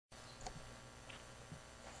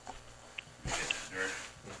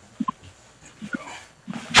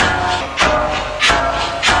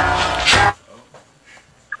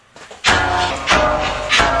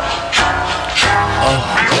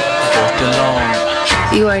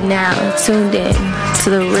You are now tuned in to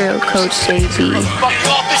the real Coach JB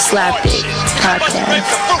Slapdick Podcast.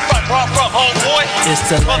 It's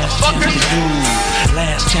the last chance for you,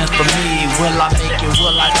 last chance for me. Will I make it?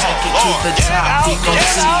 Will I take it to the top? We gon'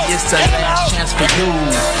 see. It's the last chance for you,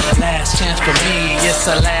 last chance for me. It's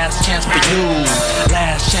the last chance for you,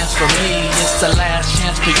 last chance for me. It's the last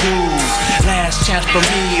chance for you, last chance for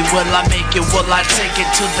me. Will I make it? Will I take it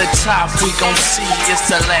to the top? We gon' see. It's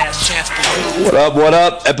the last chance for you. What up? What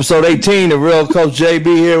up? Episode 18, the real Coach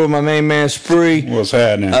JB here with my main man Spree. What's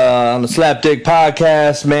happening? On the Slapdick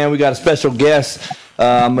Podcast, man, we got a special guest.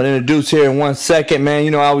 I'm going to introduce here in 1 second, man.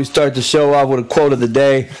 You know, I always start the show off with a quote of the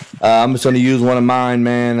day. I'm just going to use one of mine,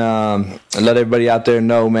 man, and let everybody out there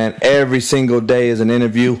know, man, every single day is an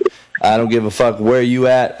interview. I don't give a fuck where you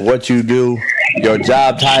at, what you do, your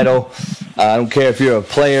job title. I don't care if you're a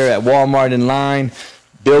player at Walmart in line.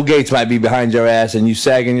 Bill Gates might be behind your ass and you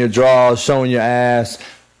sagging your drawers, showing your ass,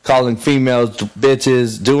 calling females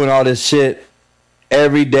bitches, doing all this shit.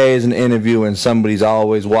 Every day is an interview and somebody's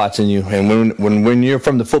always watching you. And when you're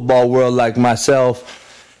from the football world like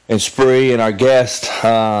myself and Spree and our guest,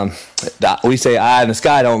 we say eye in the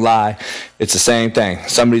sky don't lie. It's the same thing.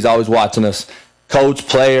 Somebody's always watching us. Coach,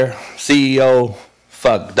 player, CEO,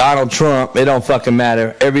 fuck, Donald Trump, it don't fucking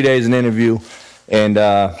matter. Every day is an interview. And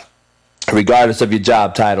regardless of your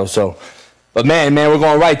job title. But man, we're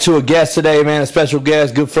going right to a guest today, man, a special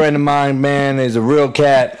guest, good friend of mine, man, is a real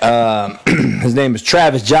cat. His name is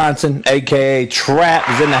Travis Johnson, a.k.a. Trap,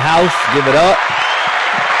 is in the house. Give it up.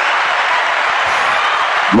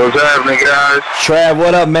 What's happening, guys? Trav,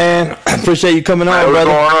 what up, man? Appreciate you coming on,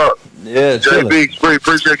 brother. What's going up? Yeah, JB, Spree,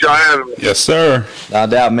 appreciate y'all having me. Yes, sir. No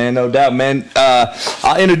doubt, man. No doubt, man.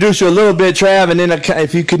 I'll introduce you a little bit, Trav, and then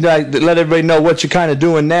if you could let everybody know what you're kind of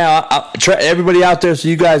doing now. Everybody out there, so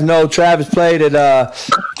you guys know, Travis played at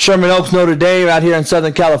Sherman Oaks, Notre Dame, out here in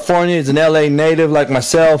Southern California. He's an L.A. native like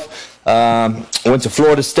myself. Went to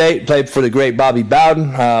Florida State, played for the great Bobby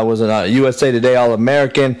Bowden. Was a USA Today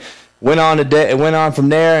All-American. Went on from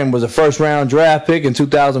there and was a first-round draft pick in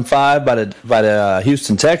 2005 by the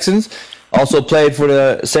Houston Texans. Also played for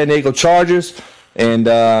the San Diego Chargers, and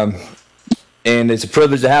it's a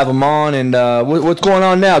privilege to have him on. And what's going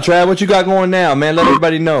on now, Trav? What you got going now, man? Let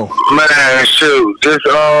everybody know. Man, shoot, just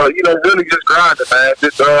really just grinding, man.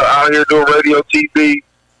 Just out here doing radio, TV.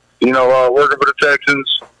 Working for the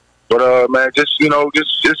Texans. But man, just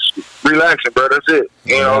relaxing, bro. That's it.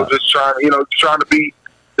 Just trying to be.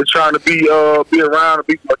 Just trying to be around and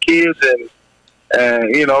be with my kids and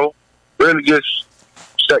really just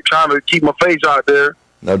trying to keep my face out there.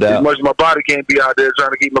 No doubt. As much as my body can't be out there, trying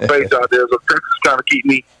to keep my face out there. So Texas trying to keep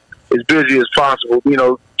me as busy as possible.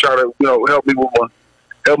 Try to help me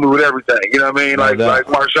with everything. You know what I mean? No like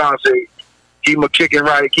Marshawn said, keep my kicking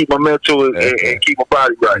right, keep my mental and keep my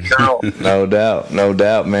body right. No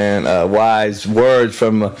doubt, man. Wise words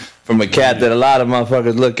from a cat that a lot of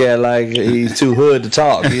motherfuckers look at like he's too hood to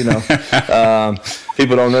talk.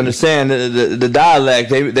 People don't understand the dialect.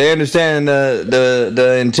 They understand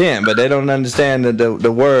the intent, but they don't understand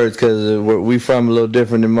the words because we from a little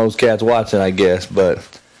different than most cats watching, I guess. But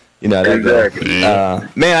that exactly.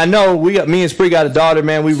 Man, I know me and Spree got a daughter.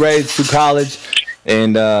 Man, we raised through college,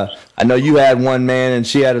 and I know you had one, man, and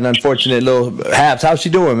she had an unfortunate little haps. How's she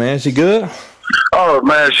doing, man? She good? Oh,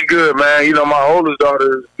 man, she good, man. My oldest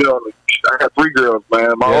daughter, I got 3 girls,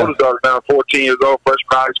 man. My oldest daughter now 14 years old, freshman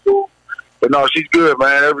high school. But no, she's good,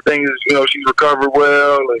 man. Everything is, she's recovered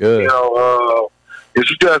well. And, good. And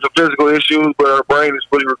she still has some physical issues, but her brain is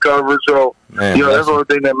fully recovered. So, man, that's the only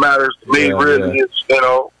thing that matters to me, really, is,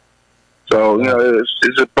 So,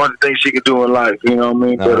 it's a bunch of things she can do in life, you know what I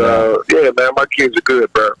mean? But, man, my kids are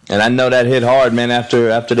good, bro. And I know that hit hard, man,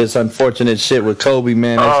 after this unfortunate shit with Kobe,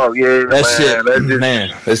 man.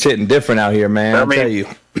 It's hitting different out here, man, I'll tell you.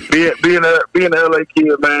 Being an LA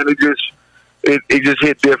kid, man, it just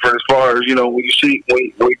hit different as far as, when you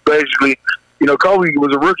basically, Kobe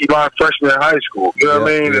was a rookie my freshman in high school, you know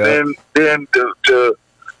what I mean? Yeah. And then to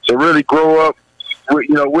really grow up,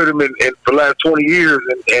 with him and for the last 20 years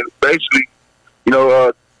and basically,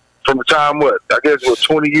 from the time,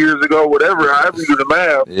 20 years ago, whatever, however you do the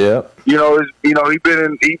math,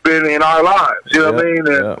 he been in our lives, you know what I mean?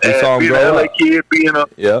 And being an LA kid,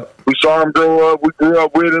 we saw him grow up, we grew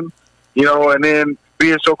up with him, and then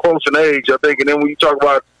being so close in age, I think, and then when you talk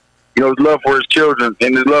about, his love for his children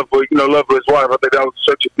and his love for, love for his wife, I think that was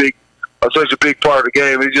such a big part of the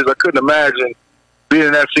game. It's just, I couldn't imagine being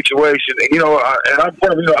in that situation, and I'm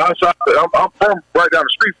from outside. I'm from right down the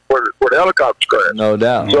street where the helicopters crash. No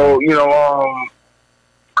doubt. So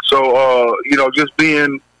just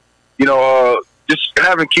being just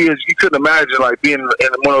having kids, you couldn't imagine like being in one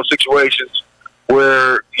of those situations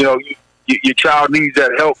where your child needs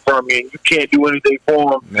that help from you, and you can't do anything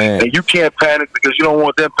for them, and you can't panic because you don't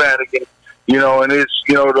want them panicking. And it's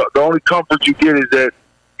the only comfort you get is that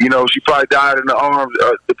she probably died in the arms.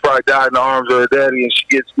 They probably died in the arms of her daddy, and she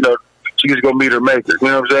gets to go meet her maker. You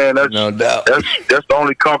know what I'm saying? That's, no doubt. That's the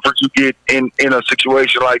only comfort you get in a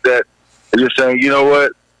situation like that. And just saying, you know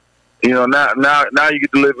what, now you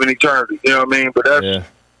get to live in eternity. You know what I mean? But that's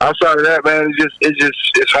outside of that, man.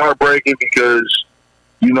 It's heartbreaking because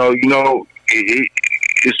it's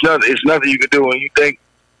nothing you can do. And you think,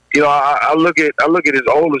 I look at his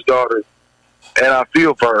oldest daughter, and I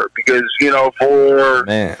feel for her because for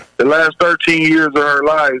the last 13 years of her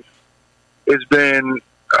life, it's been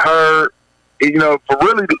her.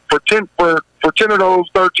 For 10 of those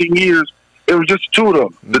 13 years, it was just two of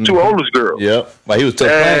them, the two oldest girls. Yep. While he was still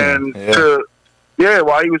playing.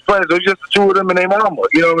 While he was playing, so it was just the two of them and their mama.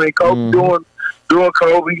 You know what I mean? Kobe doing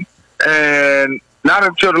Kobe, and not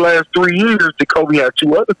until the last 3 years did Kobe have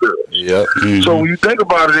two other girls. Yep. So when you think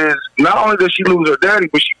about it, is not only does she lose her daddy,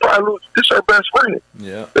 but she probably loses this her best friend.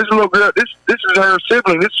 Yeah. This little girl. This is her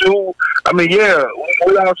sibling. This is who. I mean, we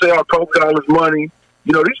all say, "Oh, Kobe got all his money."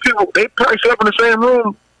 These people, they probably slept in the same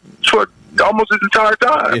room for almost his entire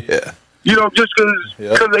time. Yeah. Just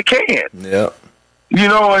because they can. Yeah.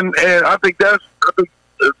 And I think I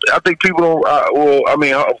think people.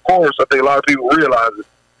 Of course, I think a lot of people realize it.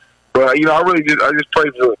 But I just pray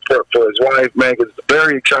for his wife, man, because to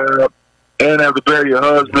bury a child and have to bury your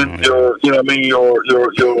husband, your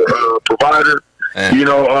provider,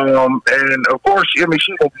 and of course, she's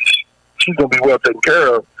gonna be well taken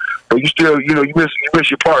care of. But you still, you miss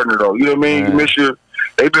your partner though. You know what I mean? You miss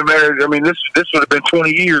they've been married. I mean, this would have been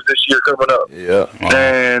 20 years this year coming up. Yeah.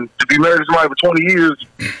 And to be married to somebody for 20 years,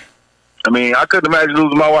 I mean, I couldn't imagine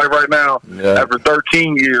losing my wife right now after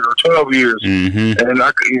 13 years or 12 years, and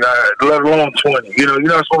let alone 20. You're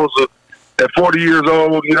not supposed to. At 40 years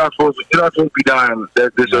old, you're not supposed to be dying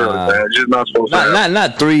this early, man. It's just not supposed to.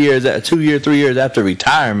 Not 3 years, 3 years after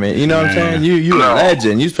retirement. You know what I'm saying? You a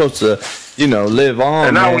legend. You're supposed to, live on.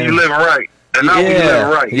 And now when you living right. And now when you living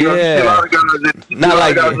right. You know, a lot of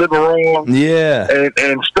guys living wrong. Yeah.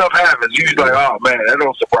 And stuff happens. You're just like, oh man, that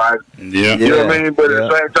don't surprise me. Yeah. You know what I mean? But at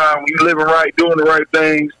the same time, when you living right, doing the right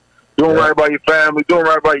things, doing right by your family, doing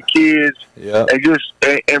right by your kids,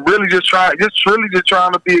 and really just trying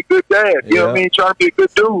to be a good dad. You know what I mean? Trying to be a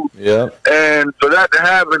good dude. Yeah. And for that to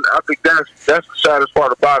happen, I think that's the saddest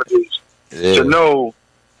part about it is to know,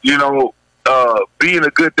 being a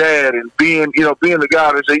good dad and being the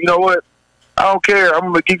guy that say, you know what, I don't care. I'm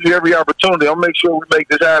gonna give you every opportunity. I'm gonna make sure we make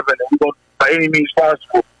this happen, and we're gonna by any means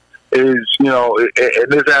possible. And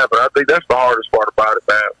this happen. I think that's the hardest part about it,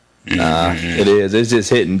 man. It is. It's just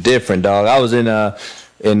hitting different, dog. I was in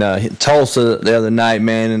Tulsa the other night,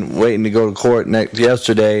 man, and waiting to go to court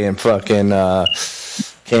yesterday in fucking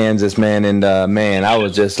Kansas, man. And man, I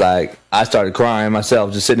was just like, I started crying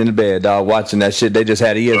myself, just sitting in the bed, dog, watching that shit. They just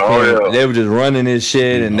had ESPN. Oh, yeah. They were just running this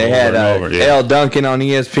shit, and they had L. Duncan on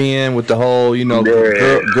ESPN with the whole,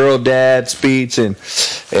 girl dad speech and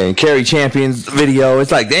Carrie Champion's video.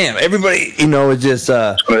 It's like, damn, everybody, it's just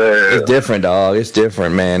it's different, dog. It's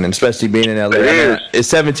different, man, and especially being in LA. It's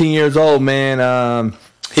 17 years old, man.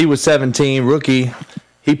 He was 17, rookie.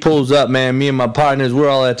 He pulls up, man. Me and my partners, we're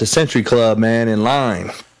all at the Century Club, man, in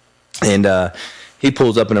line, and he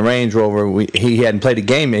pulls up in a Range Rover. He hadn't played a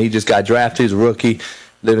game yet. He just got drafted. He's a rookie,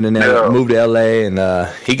 living in LA, moved to LA, and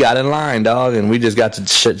he got in line, dog, and we just got to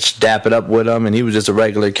dap it up with him, and he was just a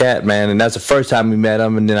regular cat, man, and that's the first time we met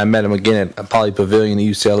him, and then I met him again at Poly Pavilion at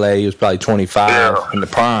UCLA. He was probably 25 in the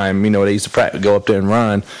prime. They used to go up there and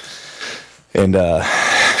run. And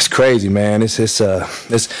it's crazy, man. It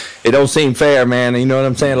don't seem fair, man. You know what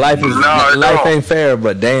I'm saying? Life ain't fair,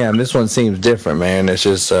 but damn, this one seems different, man. It's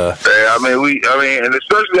just and especially,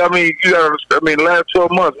 the last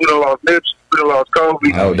 12 months we done lost Nips, we done lost Kobe,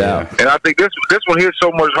 no doubt. And I think this one hit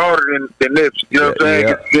so much harder than Nips. You know what I'm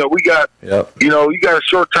saying? Yeah. We got, you got a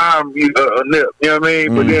short time, Nip. You know what I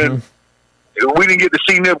mean? But then we didn't get to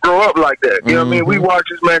see Nip grow up like that. You know what I mean? We watched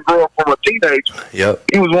this man grow up from a teenager. Yep.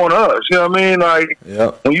 He was one of us. You know what I mean? Like,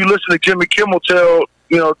 when you listen to Jimmy Kimmel tell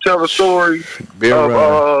the story of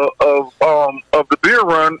the beer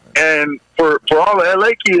run, and for all the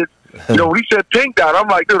LA kids, when he said Pink Dot, I'm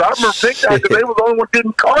like, dude, I remember Pink Dot because they was the only one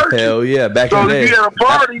getting cards. Hell yeah, back in the day. So if you had a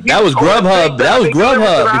party, that was Grubhub. That was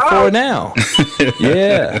Grubhub before now.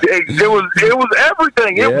 Yeah. It was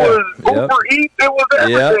everything. It was Uber Eats. It was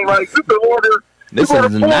everything. Like, you could order. This is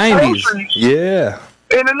the 90s. Yeah.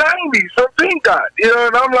 In the 90s from Pink Dot.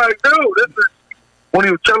 And I'm like, dude, when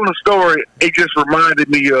he was telling the story, it just reminded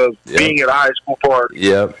me of being at a high school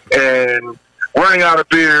party. And running out of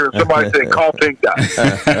beer, somebody said, call Pink Dot.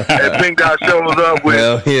 And Pink Dot shows up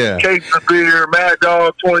with cases of beer, Mad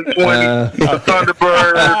Dog 2020, a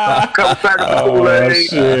Thunderbird, a couple packets of Kool-Aid.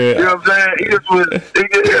 You know what I'm saying? He just was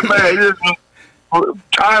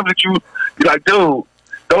times that you're like, dude,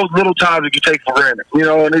 those little times that you take for granted. You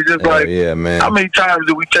know, and it's just like, how many times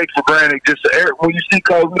do we take for granted just when you see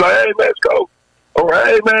Coach, you're like, hey, man, it's Coach. Or,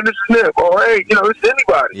 hey, man, this is Nip. Or, hey, you know, it's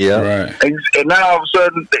anybody. And now all of a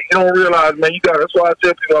sudden, you don't realize, man, that's why I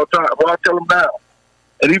tell people all the time. Well, I tell them now.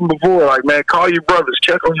 And even before, like, man, call your brothers.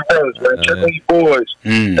 Check on your brothers, man. Check on your boys.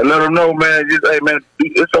 And let them know, man, just, hey, man,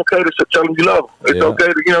 it's okay to tell them you love them. It's okay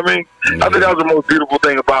to, you know what I mean? I think that was the most beautiful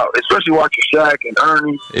thing about, especially watching Shaq and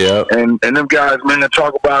Ernie and them guys, man,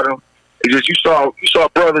 talk about them. It's just, you saw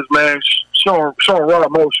brothers, man, showing raw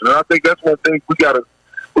emotion. And I think that's one thing we gotta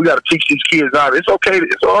teach these kids out. It's okay.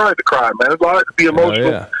 It's all right to cry, man. It's all right to be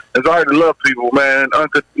emotional. It's all right to love people, man,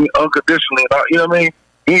 unconditionally. You know what I mean?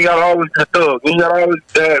 You ain't got to always be a thug. You ain't got to always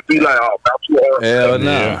be like, oh, I'm too hard. Hell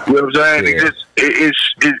no. You know what I'm saying?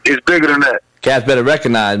 It's bigger than that. Cats better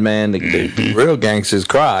recognize, man, the real gangsters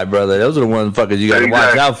cry, brother. Those are the ones fuckers you got to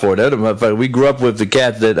watch out for. They're the motherfuckers. We grew up with the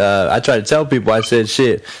cats that I try to tell people. I said,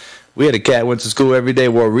 shit, we had a cat went to school every day,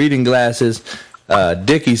 wore reading glasses,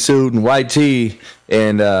 Dickie suit and white tee,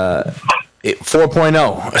 and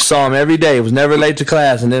 4.0. I saw him every day. Was never late to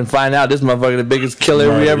class, and then find out this motherfucker the biggest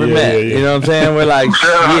killer we ever met. You know what I'm saying? We're like,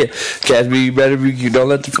 shit, cats, you better be. Don't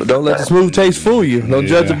let the smooth taste fool you. Don't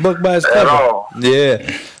judge a book by its cover.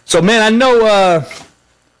 Yeah. So, man, I know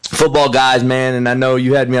football guys, man, and I know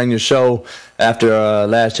you had me on your show after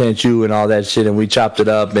Last Chance U and all that shit, and we chopped it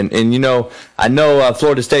up. And you know, I know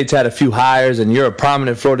Florida State's had a few hires, and you're a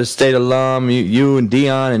prominent Florida State alum. You and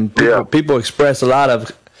Dion, and people express a lot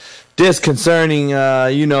of disconcerting,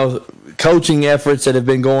 you know, coaching efforts that have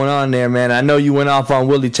been going on there, man. I know you went off on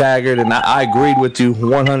Willie Taggart, and I agreed with you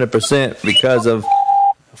 100% because of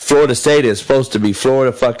Florida State is supposed to be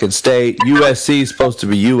Florida fucking State. USC is supposed to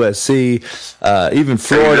be USC. Even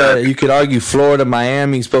Florida, you could argue Florida,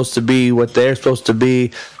 Miami is supposed to be what they're supposed to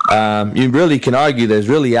be. You really can argue there's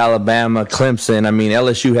really Alabama, Clemson. I mean,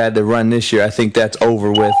 LSU had to run this year. I think that's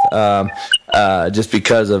over with just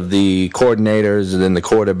because of the coordinators and then the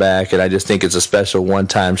quarterback. And I just think it's a special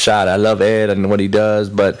one-time shot. I love Ed and what he does,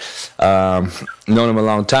 but known him a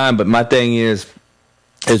long time. But my thing is,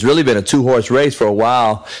 it's really been a two-horse race for a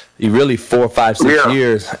while. Really 4, 5, 6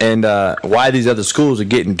 years. And why these other schools are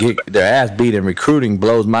getting their ass beat in recruiting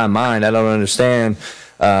blows my mind. I don't understand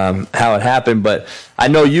how it happened. But I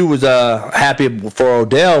know you was happy for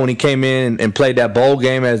Odell when he came in and played that bowl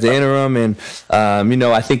game as the interim. And, you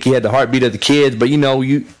know, I think he had the heartbeat of the kids. But, you know,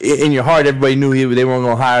 in your heart, everybody knew they weren't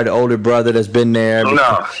going to hire the older brother that's been there.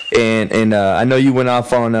 No. And I know you went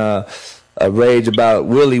off on a rage about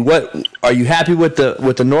Willie. What are you happy with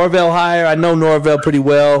the Norvell hire? I know Norvell pretty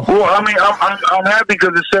well. Well, I mean, I'm happy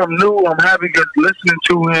because it's something new. I'm happy because listening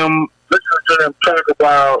to him talk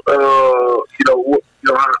about how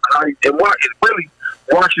and really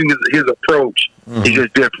watching his approach is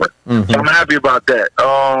just different. So I'm happy about that.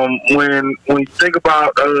 When you think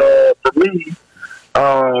about for me,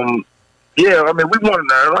 yeah, I mean, we won.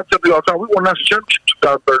 I tell people all the time, we won national championship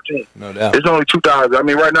 2013. No doubt. It's only 2000. I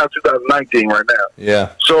mean, right now, 2019 right now.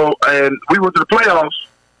 Yeah. So, and we went to the playoffs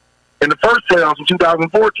in the first playoffs in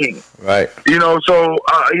 2014. Right. You know, so,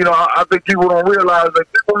 I think people don't realize that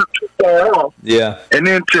they weren't too far off. Yeah. And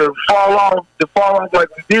then to fall off like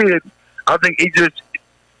we did, I think it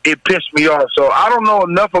pissed me off. So I don't know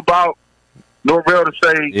enough about Norvell to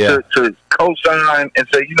say, to co-sign and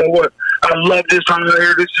say, you know what, I love this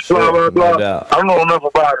hire, this is blah, blah, blah. No I don't know enough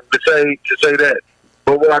about him to say that.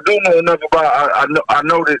 But what I do know enough about, I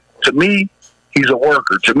know that to me, he's a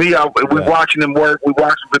worker. To me, we're watching him work. We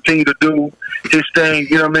watch him continue to do his thing,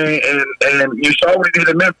 you know what I mean? And you saw what he did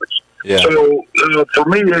in Memphis. Yeah. So for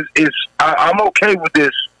me, I'm okay with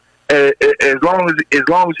this as long as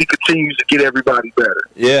he continues to get everybody better.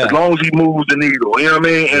 Yeah. As long as he moves the needle, you know what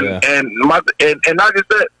I mean? And not just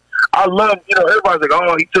that. I love, everybody's like,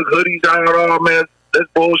 oh, he took hoodies out, oh man, that's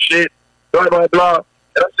bullshit, blah blah blah.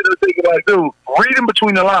 And I'm sitting there thinking, like, dude, reading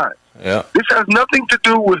between the lines. Yeah. This has nothing to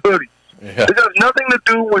do with hoodies. Yeah. This has nothing to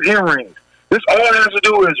do with earrings. This all it has to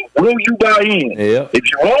do is, will you buy in? Yeah. If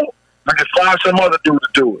you won't, I can find some other dude to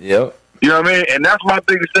do it. Yep. You know what I mean? And that's my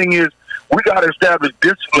biggest thing is, we got to establish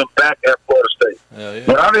discipline back at Florida State. Yeah.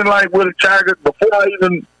 But I didn't like Willie Taggart before I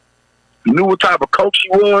even knew what type of coach he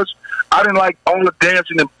was. I didn't like all the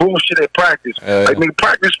dancing and bullshit at practice. Like,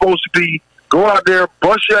 practice is supposed to be Go out there,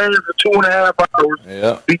 bust your ass for 2.5 hours,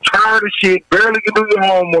 be tired of shit, barely can do your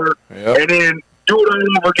homework, and then do it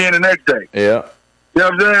all over again the next day. Yeah. You know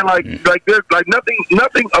what I'm saying? Like there's like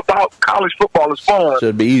nothing about college football is fun.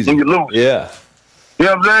 Should be easy. When you lose. Yeah. You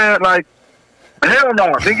know what I'm saying? Like, hell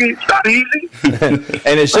no, nigga, it's not easy.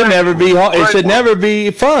 And it should never be hard. It should never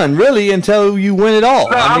be fun, really, until you win it all.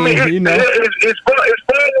 No, I mean it's fun. It's fun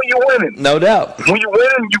when you're winning. No doubt. When you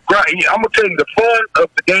win, you grind. I'm gonna tell you, the fun of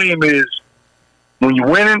the game is when you're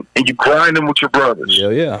winning and you grinding with your brothers.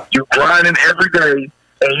 Yeah. You're grinding every day,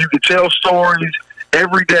 and you can tell stories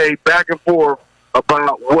every day back and forth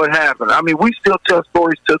about what happened. I mean, we still tell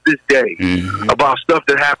stories to this day about stuff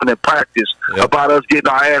that happened in practice, about us getting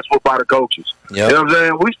our ass whooped by the coaches. You know what I'm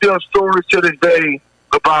saying? We still have stories to this day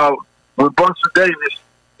about when Buster Davis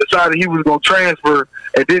decided he was going to transfer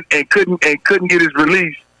and couldn't get his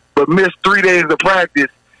release, but missed 3 days of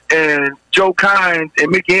practice, and Joe Kynes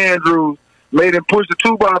and Mickey Andrews made him push the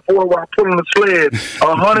 2x4 while pulling the sled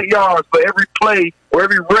 100 yards for every play or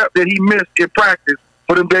every rep that he missed in practice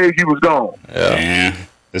for them days he was gone. Yeah.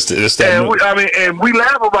 And we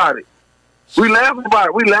laugh about it. We laugh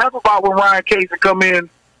about when Ryan Casey come in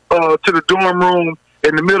to the dorm room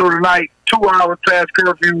in the middle of the night, 2 hours past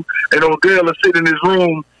curfew, and Odell is sitting in his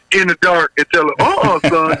room in the dark and tell him,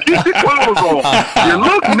 son, keep your clothes on. You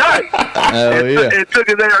look nice. And took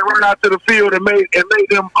his ass right out to the field and made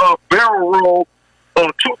him barrel roll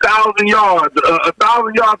 2,000 yards,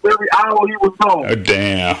 1,000 yards for every hour he was gone. Oh,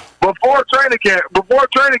 damn. Before training camp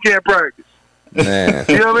practice. Man.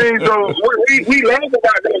 You know what I mean? So we laugh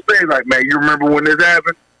about those things. Like, man, you remember when this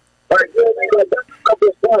happened? Like, that's stuff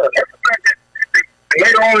that's fun.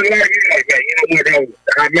 Later on in life, you're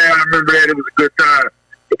like, man, I remember that. It was a good time.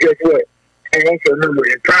 But guess what? I also remember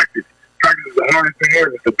in practice is the hardest thing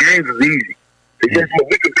ever. So games is easy. And guess what?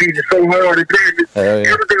 We competed so hard in practice.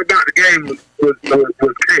 Everything about the game was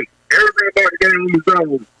cake. Everything about the game was done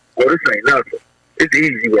was, well, this ain't nothing. It's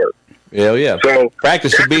easy work. Yeah. So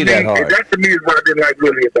practice should be that hard. That to me is what I didn't like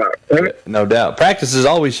really about it. No doubt. Practices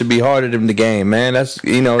always should be harder than the game, man. That's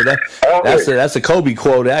that's a Kobe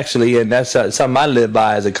quote actually, and that's something I live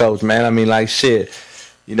by as a coach, man. I mean, like shit.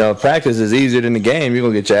 You know, practice is easier than the game. You're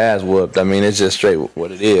going to get your ass whooped. I mean, it's just straight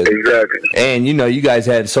what it is. Exactly. And, you know, you guys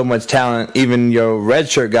had so much talent. Even your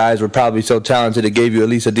redshirt guys were probably so talented it gave you at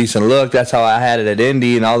least a decent look. That's how I had it at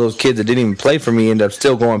Indy. And all those kids that didn't even play for me ended up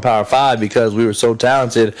still going Power 5 because we were so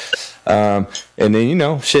talented. And then, you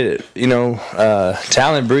know,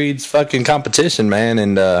 talent breeds fucking competition, man.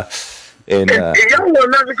 And y'all won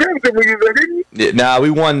another championship when you were there, didn't you? Yeah, nah, we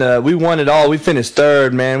won it all. We finished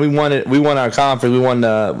third, man. We won our conference. We won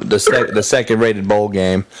the second rated bowl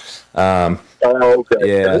game. Okay.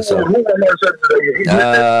 Yeah. Who won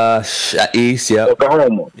that East. Yep.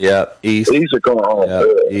 Oklahoma. Yep. East. East Oklahoma.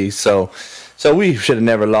 Yep. East. So we should have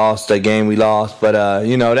never lost that game we lost, but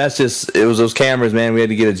you know, that's just it was those cameras, man. We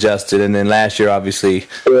had to get adjusted, and then last year, obviously,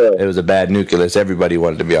 it was a bad nucleus. Everybody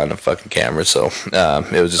wanted to be on the fucking camera, so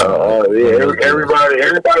it was just.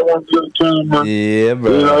 Everybody wants to be on the camera. Yeah,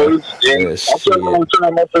 bro. You know, I said all the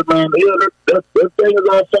time, I said, man, that thing is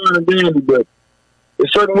all fine and dandy, but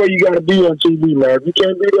there's a certain way you got to be on TV, man. If you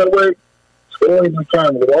can't be that way, stay away from the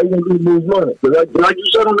camera. All you gonna do is lose money. Like you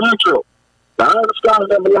said on the intro. The eye of the sky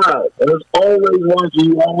never lies, and there's always watching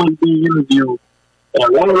you, always being interviewed.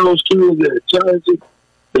 And one of those kids that are talented,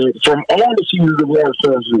 from all the seasons of Last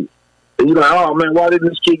Chance U, and you're like, oh man, why didn't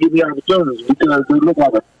this kid get the opportunities? Because they look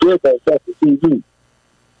like a dick on fucking TV.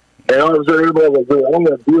 And all of a sudden, everybody was like, I'm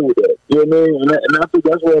going to deal with that. You know what I mean? And I think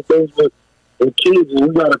that's one of the things with kids, we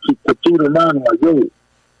got to keep in mind, like, yo,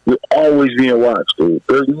 you're always being watched, dude.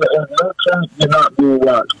 There's no chance you're not being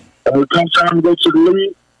watched. And when it comes time to go to the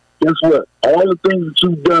league, guess what? All the things that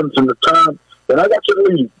you've done from the time that I got to the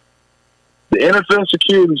league, the NFL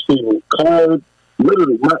security people called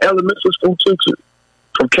literally my elementary school teacher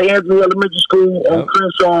from Kansas Elementary School on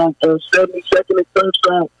Crenshaw on 72nd and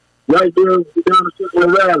Crenshaw, right there down the street from the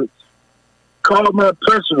rallies. Called my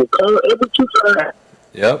principal, called every teacher I had.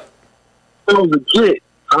 Yep. I was a kid.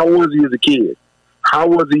 How was he as a kid? How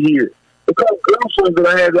was he here? Because girlfriends that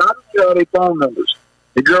I had, I didn't know their phone numbers.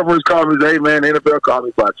 The girlfriends called me and said, hey, man, the NFL called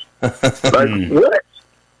me about you. Like, what?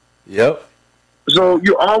 Yep. So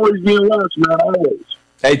you're always being watched, man, always.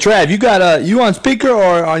 Hey, Trav, you got you on speaker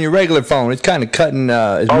or on your regular phone? It's kind of cutting.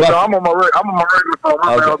 No, I'm on my regular phone.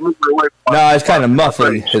 I was moving away from no, it's kind of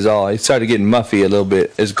muffly is all. It started getting muffy a little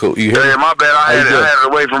bit. It's cool. You hear? Yeah, my bad. I had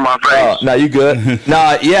it away from my face. No, you good.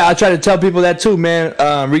 No, yeah, I try to tell people that too, man.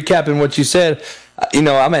 Recapping what you said, you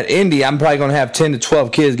know, I'm at Indy. I'm probably gonna have 10 to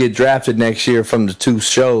 12 kids get drafted next year from the two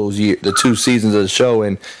shows, the 2 seasons of the show,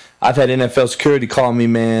 and I've had NFL security call me,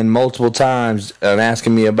 man, multiple times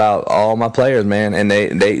asking me about all my players, man, and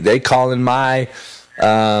they calling my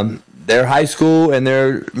their high school and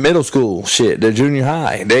their middle school shit, their junior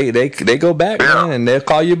high. They go back, man, and they'll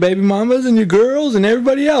call your baby mamas and your girls and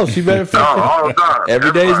everybody else. You better all the time.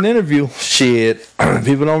 Every day's an interview. Shit.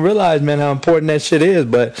 People don't realize, man, how important that shit is.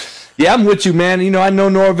 But yeah, I'm with you, man. You know, I know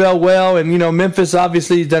Norvell well, and you know, Memphis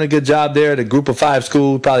obviously he's done a good job there. The Group of 5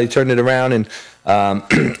 school probably turned it around, and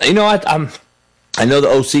you know, I know the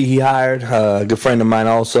OC he hired, a good friend of mine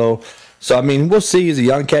also. So, I mean, we'll see. He's a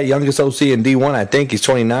young cat, youngest OC in D1. I think he's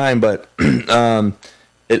 29, but he's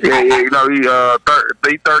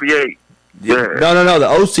 38. Yeah. No. The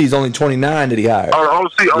OC's only 29 that he hired. Oh, the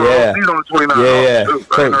OC. Oh, yeah. The OC's only 29.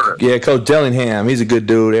 Yeah. Coach Dillingham. He's a good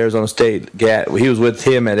dude. Arizona State. He was with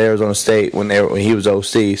him at Arizona State when he was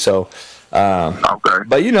OC. So, okay.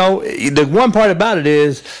 But you know, the one part about it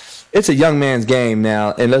is, it's a young man's game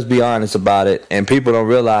now, and let's be honest about it. And people don't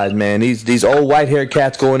realize, man, these old white-haired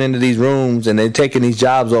cats going into these rooms and they're taking these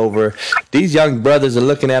jobs over. These young brothers are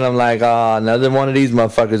looking at them like, oh, another one of these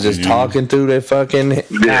motherfuckers just talking through their fucking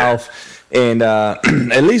mouth. And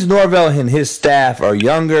at least Norvell and his staff are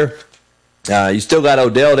younger. You still got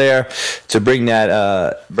Odell there to bring that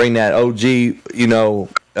OG, you know,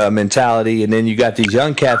 mentality, and then you got these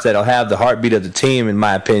young cats that'll have the heartbeat of the team, in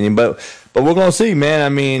my opinion. But we're gonna see, man. I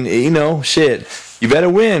mean, you know, shit. You better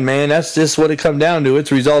win, man. That's just what it comes down to. It's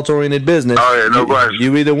results-oriented business. Oh yeah, no question.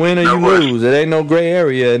 You either win or you lose. It ain't no gray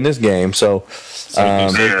area in this game. So, no,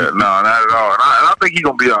 not at all. And I think he's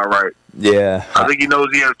gonna be all right. Yeah. I think he knows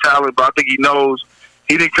he has talent, but I think he knows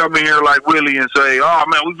he didn't come in here like Willie and say, "Oh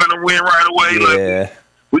man, we're gonna win right away." Yeah. Like,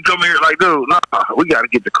 we come here like, dude, nah, we got to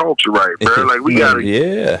get the culture right, bro. Like, we got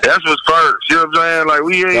to, that's what's first. You know what I'm saying? Like,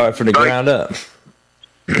 we ain't. Start from the ground up.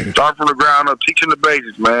 Start from the ground up, teaching the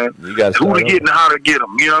basics, man. You got who to get and how to get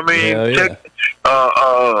them. You know what I mean?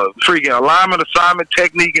 Freaking alignment, assignment,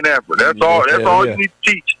 technique, and effort. That's all. That's all you need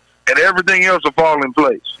to teach, and everything else will fall in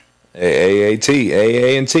place. AAT,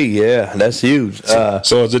 yeah, that's huge.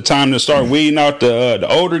 So is it time to start weeding out the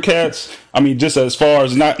older cats? I mean, just as far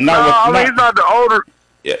as not he's not the older.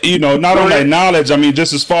 You know, not on that knowledge. I mean,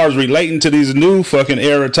 just as far as relating to these new fucking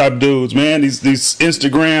era type dudes, man. These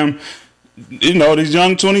Instagram, you know, these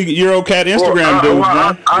young 20-year-old cat Instagram dudes,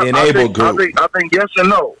 man. I think yes and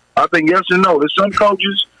no. I think yes and no. There's some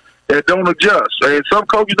coaches that don't adjust, and some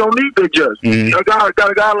coaches don't need to adjust. I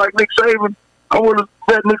got a guy like Nick Saban. I would have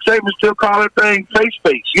let Nick Saban still call that thing face.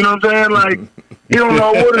 You know what I'm saying? Like, you don't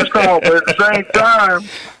know what it's called, but at the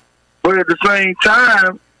same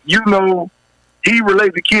time, you know. He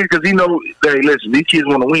relates to kids because he knows, hey, listen, these kids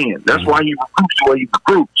want to win. That's why he recruits the way he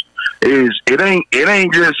recruits. It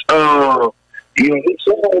ain't just you know,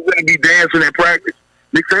 someone's gonna be dancing at practice.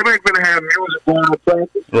 Nick Saban ain't gonna have music going to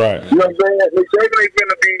practice. Right. You know what I'm saying? Nick Saban ain't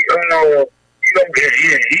gonna be he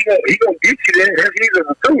gonna get you there. He's a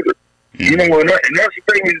recruiter. You know, and that's the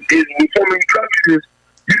thing is with so many countries,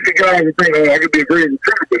 you can go out and think, oh, I could be a great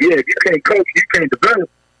recruiter, but yeah, if you can't coach, you can't develop.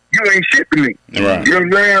 You ain't shit to me. Right. You know what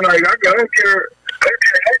I'm saying? Like, I don't care how much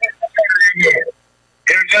you are. You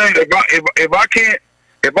know what I'm saying? If I can't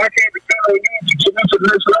depend on you to get me to the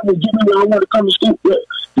next level, get me where I want to come to school,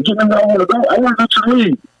 to get me where I want to go, I want to get to the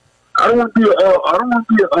league. I don't want to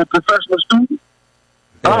be a professional student.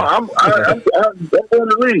 I'm going to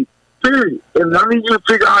the league. Period. And I need you to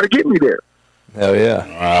figure out how to get me there. Hell yeah!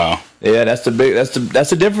 Wow. Yeah, that's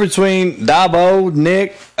the difference between Dabo,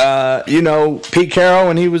 Nick, you know, Pete Carroll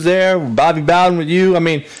when he was there, Bobby Bowden with you. I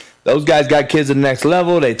mean, those guys got kids at the next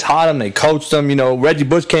level. They taught them, they coached them. You know, Reggie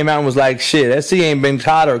Bush came out and was like, "Shit, SC ain't been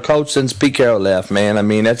taught or coached since Pete Carroll left, man." I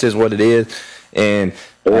mean, that's just what it is, and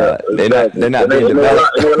they're not being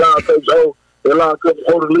developed. They allow coaches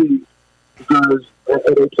hold the league because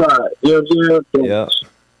they tried. You know what I'm saying?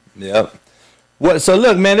 Yep. What? So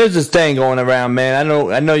look, man. There's this thing going around, man. I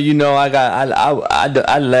know. You know,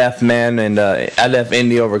 I left, man, and I left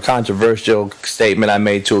Indy over a controversial statement I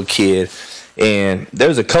made to a kid. And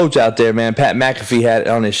there's a coach out there, man. Pat McAfee had it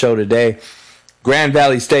on his show today. Grand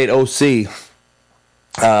Valley State OC.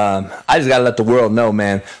 I just gotta let the world know,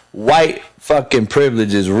 man. White fucking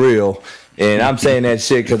privilege is real, and I'm saying that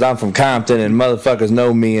shit because I'm from Compton and motherfuckers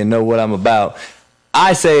know me and know what I'm about.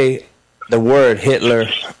 I say the word Hitler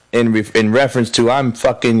in reference to I'm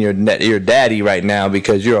fucking your daddy right now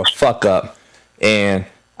because you're a fuck up, and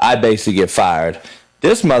I basically get fired.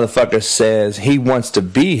 This motherfucker says he wants to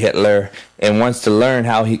be Hitler and wants to learn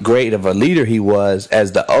how great of a leader he was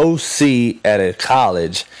as the OC at a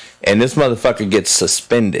college, and this motherfucker gets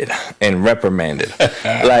suspended and reprimanded.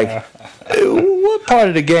 Like, What part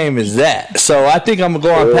of the game is that? So I think I'm gonna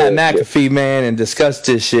go on Pat McAfee, man, and discuss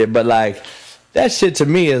this shit. But like, that shit to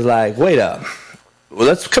me is like, wait up. Well,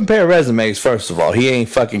 let's compare resumes first of all. He ain't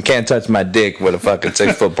fucking can't touch my dick with a fucking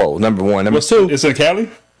 6-foot pole. Number one. Number two. It's in Cali?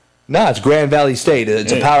 No, it's Grand Valley State.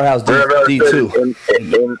 It's a powerhouse D2.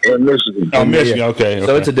 In Michigan. Oh, Michigan. Okay.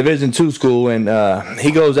 So it's a Division II school, and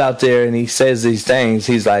he goes out there and he says these things.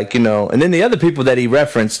 He's like, you know, and then the other people that he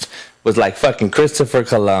referenced was like fucking Christopher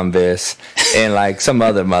Columbus and like some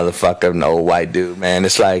other motherfucker, no white dude, man.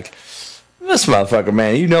 It's like, this motherfucker,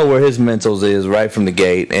 man, you know where his mentals is right from the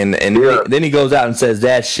gate. And then he goes out and says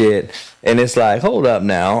that shit, and it's like, hold up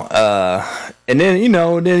now. And then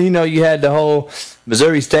you had the whole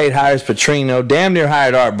Missouri State hires Petrino, damn near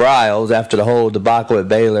hired Art Briles after the whole debacle at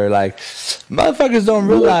Baylor. Like, motherfuckers don't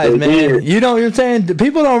realize, man. You know what I'm saying?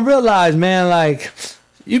 People don't realize, man, like,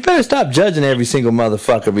 you better stop judging every single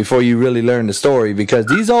motherfucker before you really learn the story, because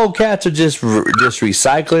these old cats are just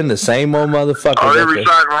recycling the same old motherfuckers. Oh, they're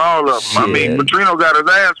recycling all of them. Shit. I mean, Petrino got his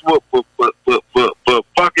ass whooped for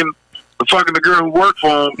fucking the girl who worked for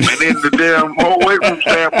him, and then the damn whole weight room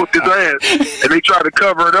staff whooped his ass, and they tried to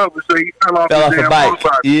cover it up and say he fell off his damn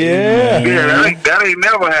motorcycle. Yeah, that ain't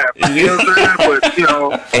never happened. You know what I'm saying? But you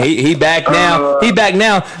know, and he back now. He back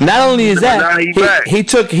now. Not only is that, he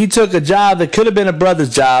took a job that could have been a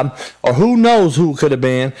brother's job, or who knows who could have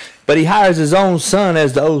been. But he hires his own son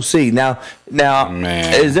as the OC. Now,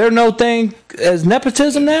 man, is there no thing as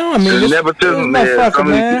nepotism now? I mean, nepotism, man.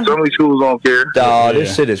 Some of these schools don't care. Dawg,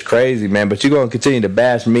 this shit is crazy, man. But you're going to continue to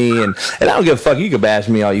bash me, and I don't give a fuck. You can bash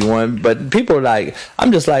me all you want, but people are like,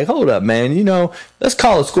 I'm just like, hold up, man. You know, let's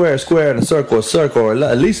call a square and a circle, or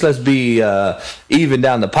at least let's be even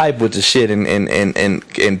down the pipe with the shit and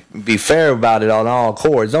be fair about it on all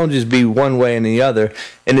chords. Don't just be one way and the other.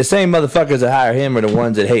 And the same motherfuckers that hire him are the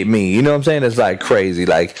ones that hate me. You know what I'm saying? It's like crazy.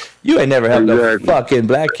 Like, you ain't never helped no fucking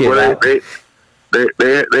black kid out. They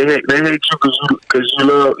hate you because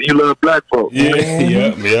you love black folks.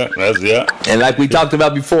 Yeah. And like we talked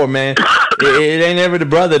about before, man, it ain't ever the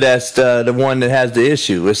brother that's the one that has the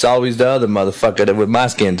issue. It's always the other motherfucker that with my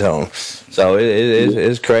skin tone. So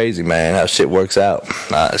it's crazy, man, how shit works out.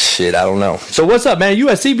 Shit, I don't know. So what's up, man? You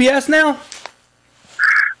at CBS now?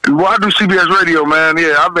 Well, I do CBS Radio, man.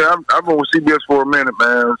 Yeah, I've been with CBS for a minute,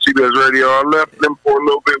 man. CBS Radio. I left them for a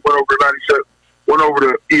little bit. Went over to 97. Went over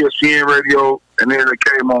to ESPN Radio, and then it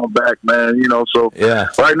came on back, man. You know, so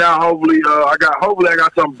right now, hopefully I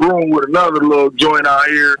got some brewing with another little joint out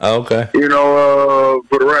here. Oh, okay. You know,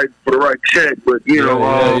 for the right check, but you know,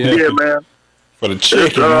 man. For the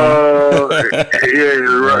chicken, the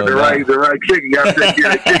right chicken. You got to take care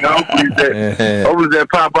of the chicken. Hopefully that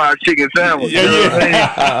Popeye chicken sandwich.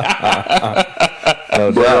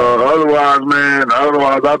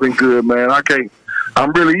 Otherwise I've been good, man.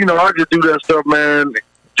 I'm really, you know, I just do that stuff, man,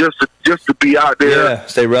 just to be out there. Yeah,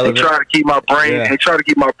 stay relevant. And try to keep my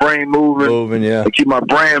brain, moving. And keep my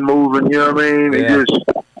brand moving. You know what I mean? Yeah. And just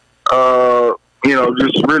you know,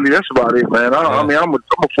 just really, that's about it, man. I mean, I'm a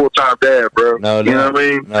full-time dad, bro. No doubt. You know what I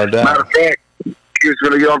mean? No doubt. Matter of fact, he's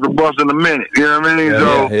going to get off the bus in a minute. You know what I mean?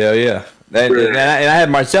 Yeah. And I had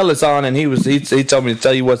Marcellus on, and he told me to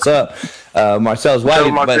tell you what's up. Marcellus White,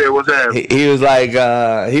 he was like,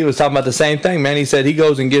 he was talking about the same thing, man. He said he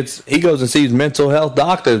goes and sees mental health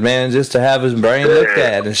doctors, man, just to have his brain looked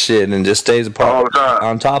at and shit, and just stays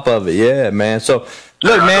on top of it. Yeah, man. So.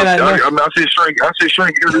 Look, man, I see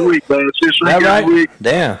shrink every week, man. I see shrink every week.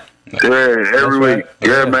 Damn. Yeah, every week.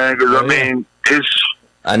 Yeah, man, because, I mean,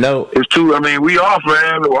 I know. It's too, I mean, we off,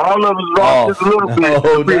 man. All of us are off just a little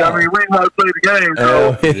bit. I mean, we know how to play the game,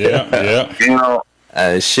 so. Yeah. You know.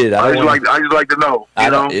 Shit, I just like to know.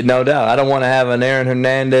 No doubt. I don't want to have an Aaron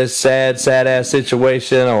Hernandez sad ass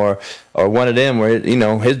situation or one of them where, you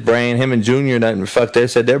know, his brain, him and Junior, they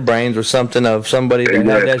said their brains were something of somebody that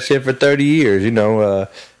had that shit for 30 years. You know,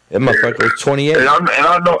 that motherfucker was 28. And I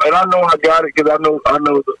know I got it because I know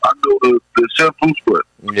the symptoms, but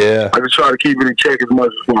yeah, I can try to keep it in check as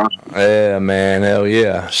much as possible. Yeah, man. Hell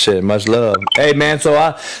yeah. Shit, much love. Hey, man, so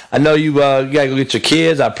I know you got to go get your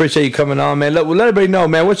kids. I appreciate you coming on, man. Let everybody know,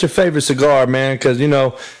 man, what's your favorite cigar, man? Because, you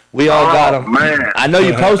know, we all got them. Man. I know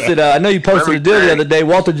you posted a deal the other day.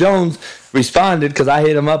 Walter Jones responded because I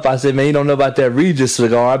hit him up. I said, man, you don't know about that Regis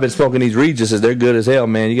cigar. I've been smoking these Regises. They're good as hell,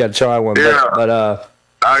 man. You got to try one. Yeah. But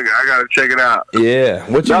I gotta check it out. Yeah,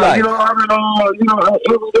 what you like? You know, I've been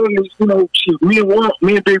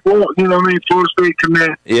me and Big Walt, you know what I mean, Florida State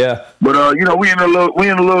Connect. Yeah. But you know, we in a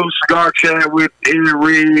little cigar chat with Eddie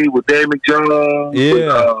Reed, with Dave McJones,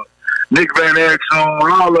 with Nick Van Exel,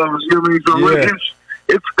 all of us. You know what I mean?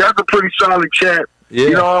 So that's a pretty solid chat. Yeah.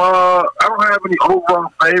 You know, I don't have any overall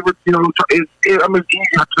favorites. You know, it's easy to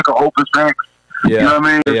take an Opus Max. Yeah. You know what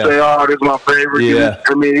I mean? And say, oh, this is my favorite. Yeah.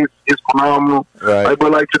 I mean, it's phenomenal. Right. Like,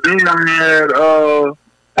 but like today, I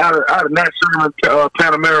had out of Nat Sherman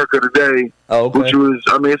Pan America today, which was,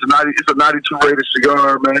 I mean, it's a 92 rated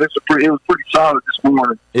cigar, man. It was pretty solid this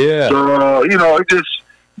morning. Yeah. So you know, it just.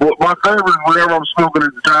 Well, my favorite is whenever I'm smoking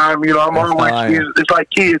at the time. You know, I'm always it's like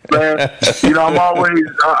kids, man. You know, I'm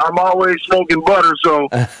always smoking butter. So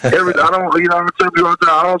I don't, you know, I tell people all the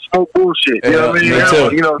time, I don't smoke bullshit. You know what I mean? Me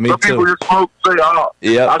too. You know, me some too. people just smoke, say, oh,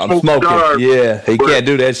 yeah, I'm smoking. Cigars. Yeah, you can't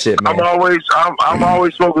do that shit, man. I'm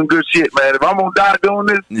always smoking good shit, man. If I'm gonna die doing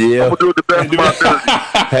this, I'm gonna do it the best of my ability.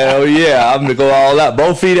 Hell yeah, I'm gonna go all out.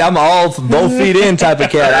 Both feet. I'm both feet in type of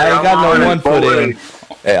cat. I ain't got no one foot in.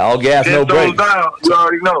 Hey, all gas, no brakes. You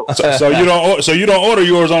already know. So you don't order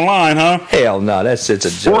yours online, huh? Hell no, that shit's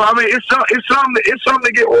a joke. Well, I mean, it's something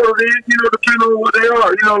to get ordered in. You know, depending on what they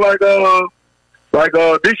are. You know, like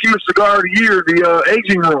this year's cigar of the year, the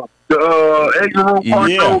aging room, aging room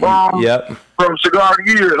part from cigar of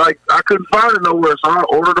the year. Like I couldn't find it nowhere, so I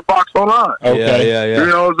ordered a box online. Okay, yeah. You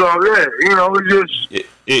know, so you know,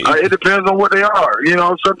 it depends on what they are. You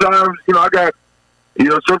know, sometimes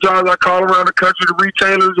sometimes I call around the country to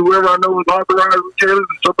retailers, whoever I know is authorized retailers,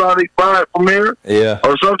 and sometimes they buy it from there. Yeah.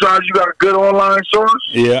 Or sometimes you got a good online source.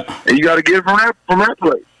 Yeah. And you got to get it from that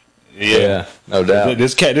place. Yeah, no doubt.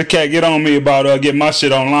 This cat get on me about getting my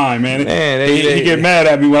shit online, man. He get mad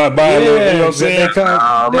at me when I buy it. You know what I'm saying?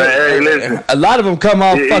 Man, hey, listen. A lot of them come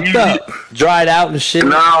off fucked up, dried out and shit.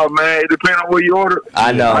 No, man, it depends on where you order.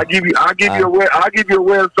 I know. I'll give you a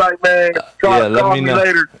website, man. Call me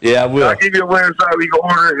later. Yeah, I will. I'll give you a website where you can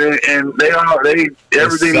order it, and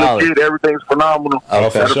everything's legit, everything's phenomenal. Oh,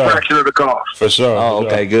 at a fraction of the cost. For sure. Oh,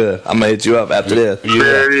 okay, good. I'm gonna hit you up after this. Yeah,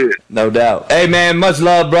 it is. No doubt. Hey, man, much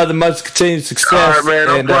love, brother. Much continued success. All right,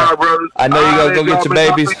 man. No problem, brother. I know you're going to go get your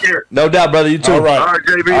babies. No doubt, brother. You too. All right. All right,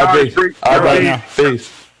 JB. All right, now.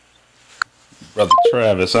 Peace. Brother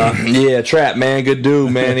Travis, huh? Yeah, Trap, man. Good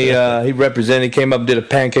dude, man. He represented, came up and did a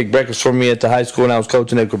pancake breakfast for me at the high school when I was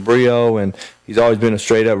coaching at Cabrillo, and he's always been a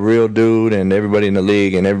straight-up real dude, and everybody in the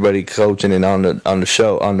league and everybody coaching and on the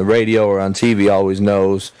show, on the radio or on TV always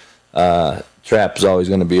knows Trap is always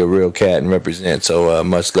going to be a real cat and represent. So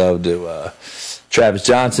much love to Travis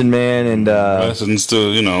Johnson, man, and blessings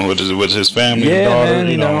to with his family. Yeah, daughter, man,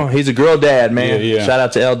 you know he's a girl dad, man. Yeah. Shout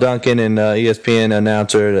out to L. Duncan and ESPN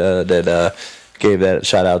announcer that gave that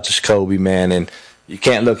shout out to Kobe, man. And you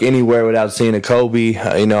can't look anywhere without seeing a Kobe.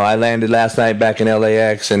 I landed last night back in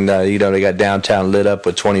LAX, and they got downtown lit up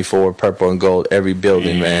with 24 purple and gold every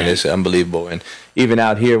building, man. It's unbelievable. And even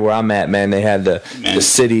out here where I'm at, man, they had the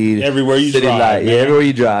city everywhere you city drive, light. man. Yeah, everywhere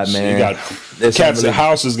you drive, man. You got cats at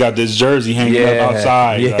houses got this jersey hanging up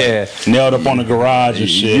outside, nailed up on the garage and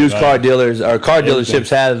shit. Used car dealers or car dealerships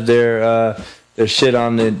have their shit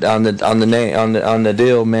on the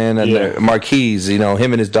deal, man, and their marquees. Him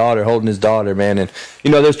and his daughter holding his daughter, man. And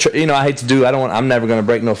there's I hate to do. I'm never gonna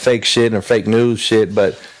break no fake shit or fake news shit,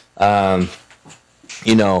 but they're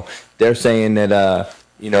saying that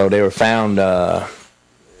they were found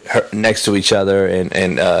next to each other,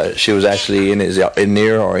 and she was actually in his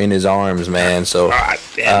arms, man. So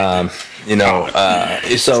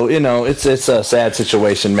it's a sad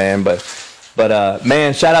situation, man. But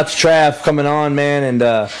man, shout out to Trav coming on, man.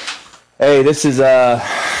 And hey, this is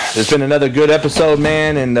it's been another good episode,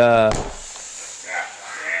 man. And it's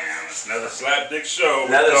another slap dick show.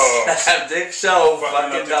 Another slap dick show,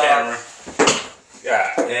 fucking dog.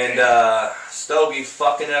 Yeah. And Stogie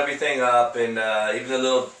fucking everything up, and even the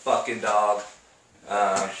little fucking dog.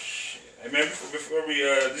 Hey man, before we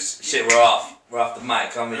shit, we're off the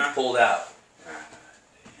mic. I'm pulled out.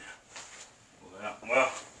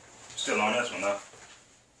 Well, still on this one though.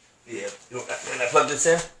 Yeah. Can I plug this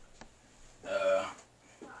in?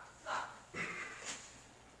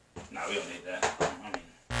 No, we don't need that.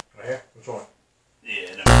 Right here? Which one? Yeah,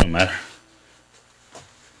 it don't matter.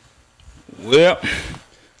 Well,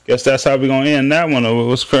 guess that's how we're gonna end that one. Or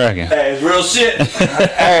what's cracking? Hey, it's real shit.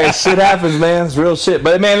 Hey, shit happens, man. It's real shit.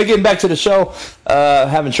 But man, getting back to the show,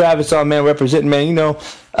 having Travis on, man, representing, man.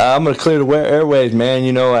 I'm gonna clear the airways,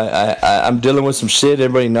 man. I'm dealing with some shit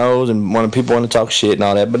everybody knows, and people want to talk shit and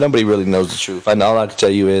all that, but nobody really knows the truth. All I can tell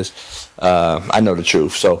you is, I know the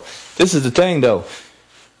truth. So this is the thing, though.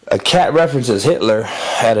 A cat references Hitler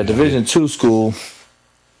at a Division II school,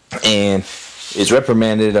 and is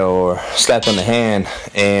reprimanded or slapped on the hand,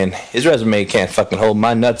 and his resume can't fucking hold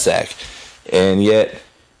my nutsack, and yet,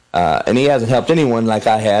 and he hasn't helped anyone like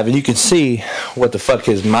I have, and you can see what the fuck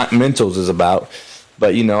his mentals is about.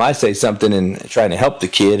 But I say something and trying to help the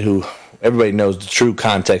kid who everybody knows the true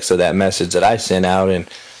context of that message that I sent out, and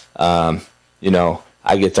you know,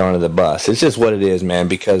 I get thrown under the bus. It's just what it is, man,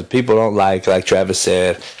 because people don't like Travis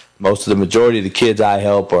said, most of the majority of the kids I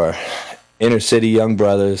help are inner city young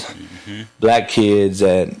brothers, black kids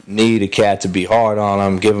that need a cat to be hard on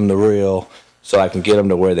them, give them the real, so I can get them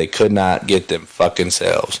to where they could not get them fucking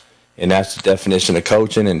selves. And that's the definition of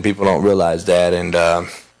coaching, and people don't realize that, and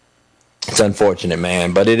it's unfortunate,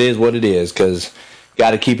 man, but it is what it is, because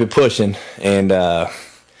got to keep it pushing, and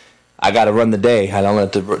I got to run the day. I don't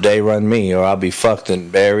let the day run me, or I'll be fucked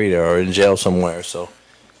and buried or in jail somewhere. So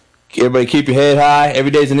everybody keep your head high. Every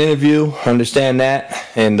day's an interview. Understand that.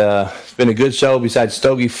 And it's been a good show besides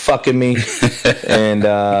Stogie fucking me. And,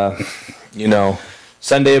 you know,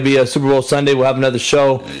 Sunday will be a Super Bowl Sunday. We'll have another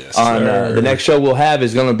show. Yes, the next show we'll have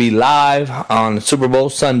is going to be live on Super Bowl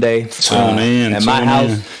Sunday. Tune in. At my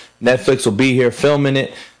house. Netflix will be here filming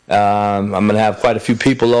it. I'm going to have quite a few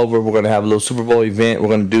people over. We're going to have a little Super Bowl event. We're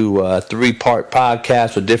going to do a 3-part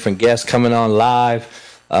podcast with different guests coming on live.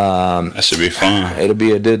 That should be fun. It'll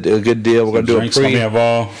be a good deal. We're going to do a pre.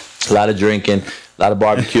 A lot of drinking, a lot of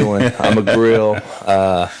barbecuing. I'm a grill.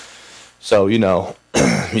 So, you know,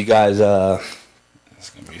 you guys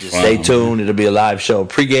just stay tuned. Man. It'll be a live show.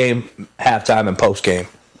 Pre-game, halftime, and post-game.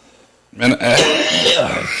 Man,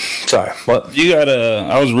 sorry. What? You got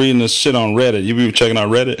I was reading this shit on Reddit. You be checking out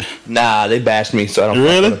Reddit? Nah, they bashed me, so I don't.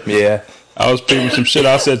 Really? Yeah. I was peeping some shit.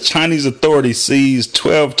 I said Chinese authorities seized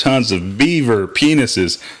 12 tons of beaver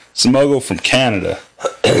penises smuggled from Canada.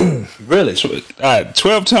 Really?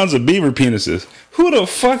 12 tons of beaver penises. Who the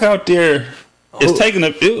fuck out there is taking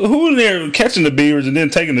who in there catching the beavers and then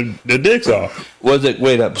taking the dicks off? Was it?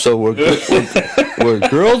 Wait up. So were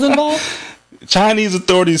girls involved? Chinese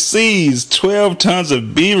authorities seized 12 tons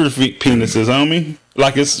of beaver penises, homie.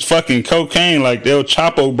 Like it's fucking cocaine. Like El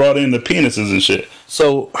Chapo brought in the penises and shit.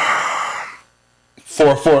 So,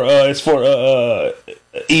 it's for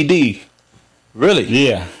ED. Really?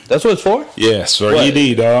 Yeah. That's what it's for? Yes, for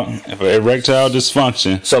ED, dog. For erectile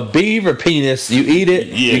dysfunction. So beaver penis, you eat it,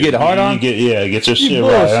 you get hard on? Get your shit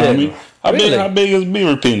right, homie. How big is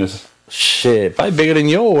beaver penis? Shit, probably bigger than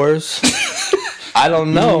yours. I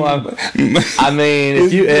don't know. I mean,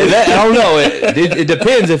 if you, I don't know. It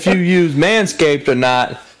depends if you use Manscaped or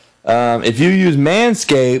not. If you use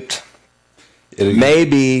Manscaped,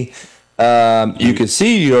 maybe you can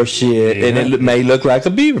see your shit, and it may look like a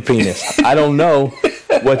beaver penis. I don't know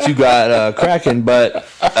what you got cracking, but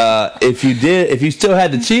if you still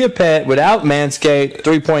had the Chia Pet without Manscaped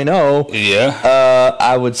 3.0,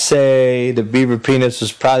 I would say the beaver penis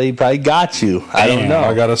was probably got you. I don't know.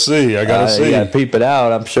 I gotta see. You gotta peep it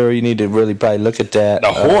out. I'm sure you need to really probably look at that.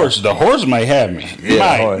 The horse might have me.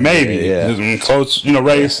 Maybe. Yeah. Close,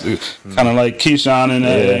 race, kind of like Keyshawn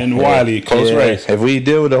and Wiley, close race. If we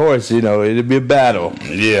deal with the horse, it'd be a battle.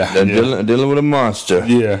 Yeah. Dealing with a monster.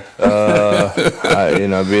 Yeah.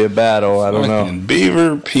 Be a battle. I don't know.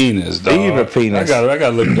 Beaver penis, dog. Beaver penis. I gotta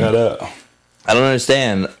look that up. I don't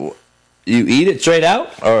understand. You eat it straight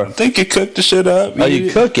out, or I think you cook the shit up.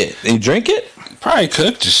 You cook it and you drink it? Probably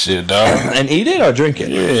cook the shit, dog. And eat it or drink it?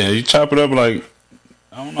 Yeah, you chop it up like,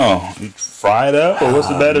 I don't know, you fry it up, or what's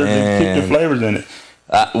the better to keep your flavors in it?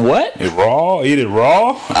 What? Eat it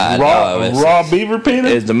raw? Raw beaver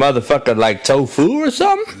penis? Is the motherfucker like tofu or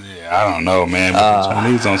something? Yeah, I don't know, man. But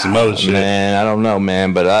Chinese on some other shit. Man, I don't know,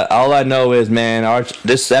 man. But all I know is, man,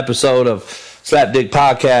 this episode of Slap Dick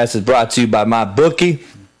Podcast is brought to you by MyBookie.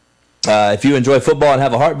 If you enjoy football and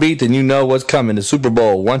have a heartbeat, then you know what's coming. The Super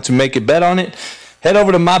Bowl. Want to make it bet on it? Head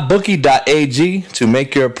over to mybookie.ag to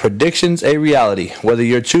make your predictions a reality. Whether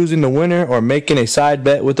you're choosing the winner or making a side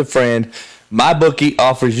bet with a friend, MyBookie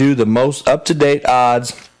offers you the most up-to-date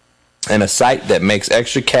odds and a site that makes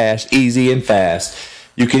extra cash easy and fast.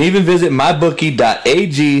 You can even visit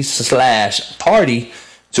mybookie.ag/party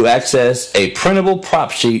to access a printable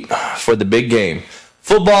prop sheet for the big game.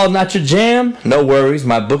 Football not your jam? No worries.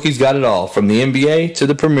 MyBookie's got it all, from the NBA to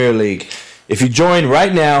the Premier League. If you join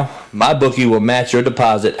right now, MyBookie will match your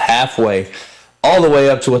deposit halfway, all the way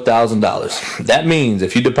up to $1,000. That means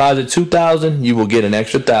if you deposit $2,000, you will get an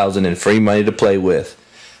extra $1,000 in free money to play with.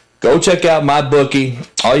 Go check out MyBookie.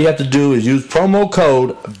 All you have to do is use promo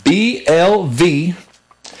code BLV,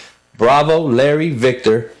 Bravo Larry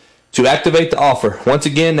Victor, to activate the offer. Once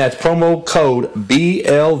again, that's promo code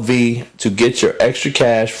BLV to get your extra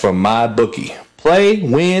cash from MyBookie. Play,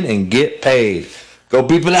 win, and get paid. Go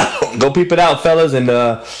peep it out. Go peep it out, fellas and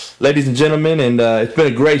ladies and gentlemen. And it's been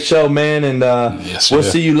a great show, man. And we'll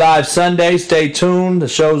see you live Sunday. Stay tuned. The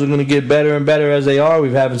shows are going to get better and better as they are.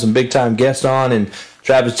 We're having some big-time guests on. And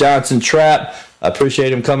Travis Johnson, Trap,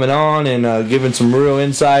 appreciate him coming on and giving some real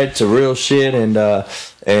insight to real shit, and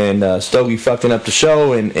Stogie fucking up the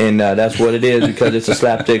show, and that's what it is, because it's a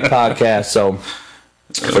Slapdick podcast. So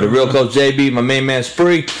for the real Coach JB, my main man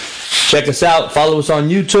Spree, check us out. Follow us on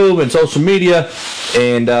YouTube and social media,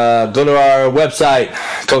 and go to our website,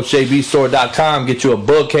 CoachJBStore.com. Get you a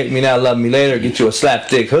book, Hate Me Now, Love Me Later. Get you a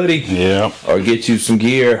Slapdick hoodie. Yeah. Or get you some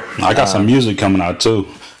gear. I got some music coming out too,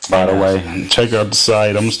 by the way. Check out the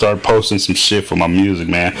site. I'm gonna start posting some shit for my music,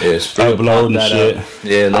 man. Yeah, uploading shit.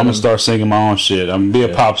 Yeah, I'm gonna start singing my own shit. I'm gonna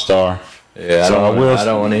be a pop star. Yeah, I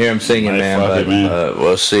don't want to hear him singing, man. But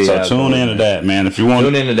we'll see. So tune into that, man. If you want,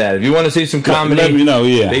 tune into that. If you want to see some comedy, let me know.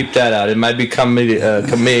 Yeah, beep that out. It might be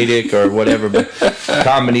comedic or whatever, but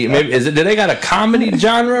comedy. Maybe is it? Do they got a comedy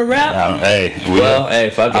genre rap? Hey,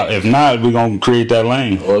 fuck it. If not, we're gonna create that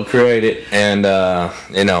lane. We'll create it, and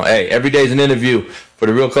hey, every day's an interview. For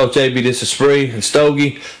the real Coach JB, this is Spree and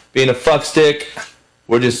Stogie. Being a fuck stick,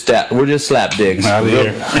 we're just slapdicks.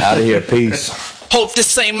 Out of here. Peace. Hope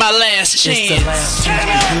this ain't my last chance. It's the last chance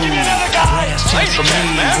for you. Last chance for me.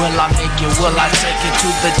 Will I make it? Will I take it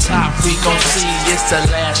to the top? We gon' see. It's the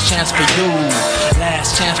last chance for you.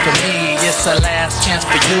 Last chance for me. It's the last chance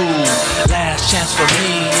for you. Last chance for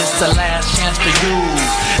me. It's the last chance for you.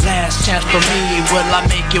 Last chance for me. Will I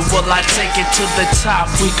make it? Will I take it to the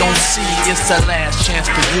top? We gon' see. It's the last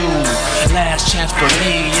chance for you. Last chance for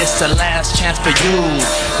me. It's the last chance for you.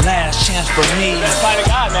 Last chance for me. Find a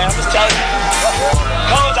guy, man. I'm just telling you.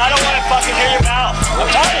 Coach, I don't want to fucking hear your mouth. I'm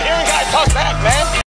tired of hearing guys talk back, man.